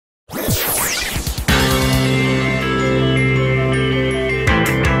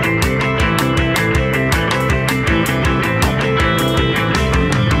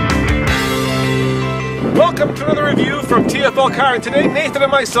Welcome to another review from TFL Car, and today Nathan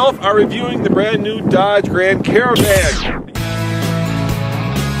and myself are reviewing the brand new Dodge Grand Caravan.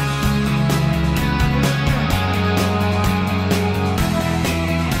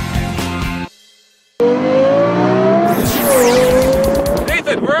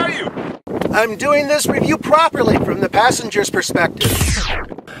 Nathan, where are you? I'm doing this review properly from the passenger's perspective.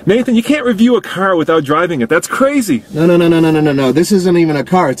 Nathan, you can't review a car without driving it. That's crazy. No. This isn't even a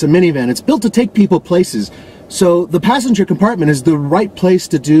car. It's a minivan. It's built to take people places. So the passenger compartment is the right place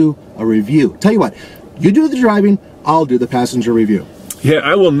to do a review. Tell you what, you do the driving, I'll do the passenger review. Yeah,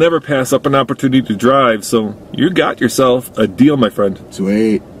 I will never pass up an opportunity to drive, so you got yourself a deal, my friend.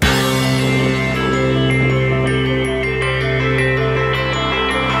 Sweet.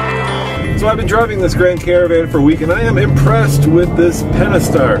 So I've been driving this Grand Caravan for a week, and I am impressed with this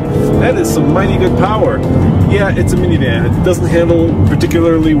Pentastar. That is some mighty good power. Yeah, it's a minivan. It doesn't handle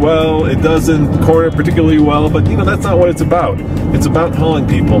particularly well. It doesn't corner particularly well, but you know, that's not what it's about. It's about hauling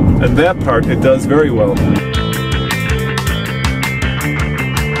people, and that part it does very well.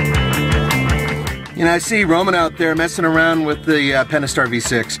 You know, I see Roman out there messing around with the Pentastar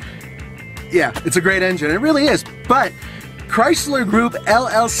V6. Yeah, it's a great engine. It really is, but Chrysler Group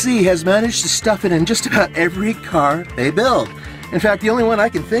LLC has managed to stuff it in just about every car they build. In fact, the only one I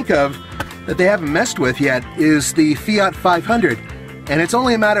can think of that they haven't messed with yet is the Fiat 500. And it's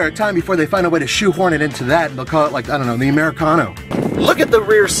only a matter of time before they find a way to shoehorn it into that, and they'll call it, like, I don't know, the Americano. Look at the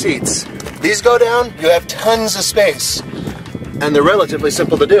rear seats. These go down, you have tons of space. And they're relatively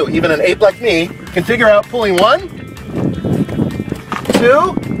simple to do. Even an ape like me can figure out pulling 1,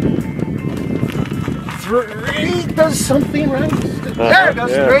 2, 3 does something right. There it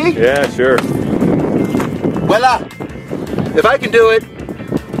goes, 3. Yeah, sure. Voila! If I can do it,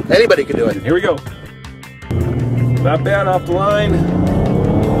 anybody can do it. Here we go. Not bad off the line.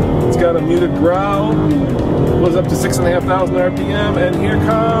 It's got a muted growl. Goes up to 6,500 RPM, and here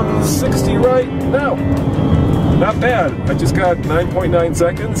comes 60 right now. Not bad. I just got 9.9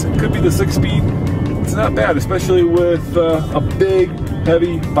 seconds. It could be the 6-speed. It's not bad, especially with a big,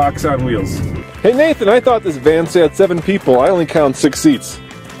 heavy box on wheels. Hey Nathan, I thought this van sat 7 people. I only count 6 seats.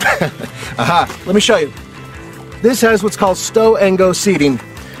 Aha, let me show you. This has what's called stow and go seating.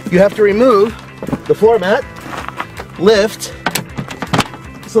 You have to remove the floor mat, lift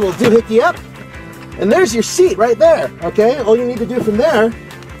this little doohickey up, and there's your seat right there, okay? All you need to do from there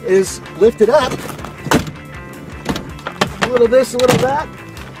is lift it up, a little this, a little that.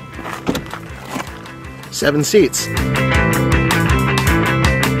 7 seats.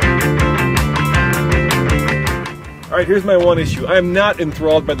 Alright, here's my one issue. I am not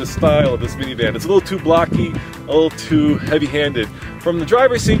enthralled by the style of this minivan. It's a little too blocky, a little too heavy-handed. From the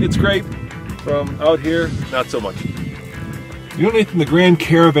driver's seat, it's great. From out here, not so much. You know, Nathan, the Grand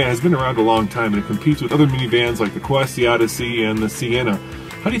Caravan has been around a long time, and it competes with other minivans like the Quest, the Odyssey, and the Sienna.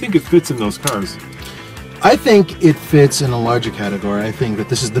 How do you think it fits in those cars? I think it fits in a larger category. I think that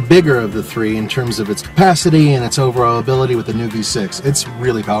this is the bigger of the 3 in terms of its capacity and its overall ability with the new V6. It's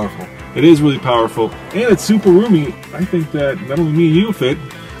really powerful. It is really powerful, and it's super roomy. I think that not only me and you fit.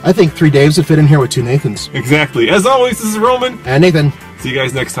 I think 3 Daves would fit in here with 2 Nathans. Exactly. As always, this is Roman. And Nathan. See you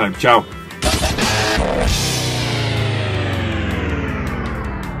guys next time. Ciao.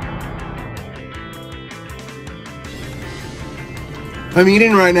 I'm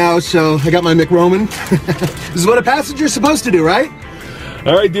eating right now, so I got my McRoman. This is what a passenger's supposed to do, right?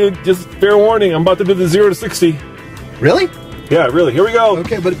 All right, dude, just fair warning. I'm about to do the 0 to 60. Really? Yeah, really. Here we go.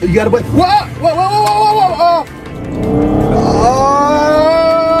 Okay, but you gotta wait. Whoa! Whoa, whoa, whoa, whoa, whoa, whoa!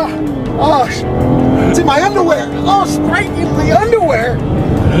 Oh, it's in my underwear. Oh, straight in the underwear.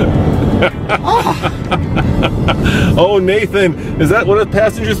 Oh. Oh, Nathan, is that what a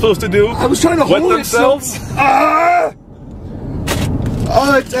passenger's supposed to do? I was trying to hold themselves?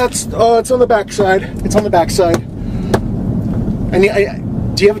 Oh, it's on the back side. It's on the back side.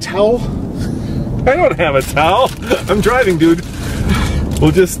 Do you have a towel? I don't have a towel. I'm driving, dude.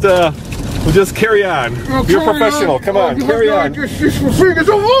 We'll just carry on. You're professional. Come on, carry on. Your fingers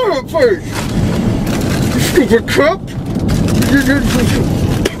all over the place. You stupid cup.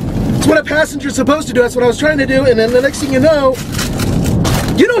 It's what a passenger's supposed to do. That's what I was trying to do. And then the next thing you know,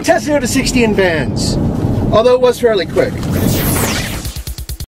 you don't test 0 to 60 in vans. Although it was fairly quick.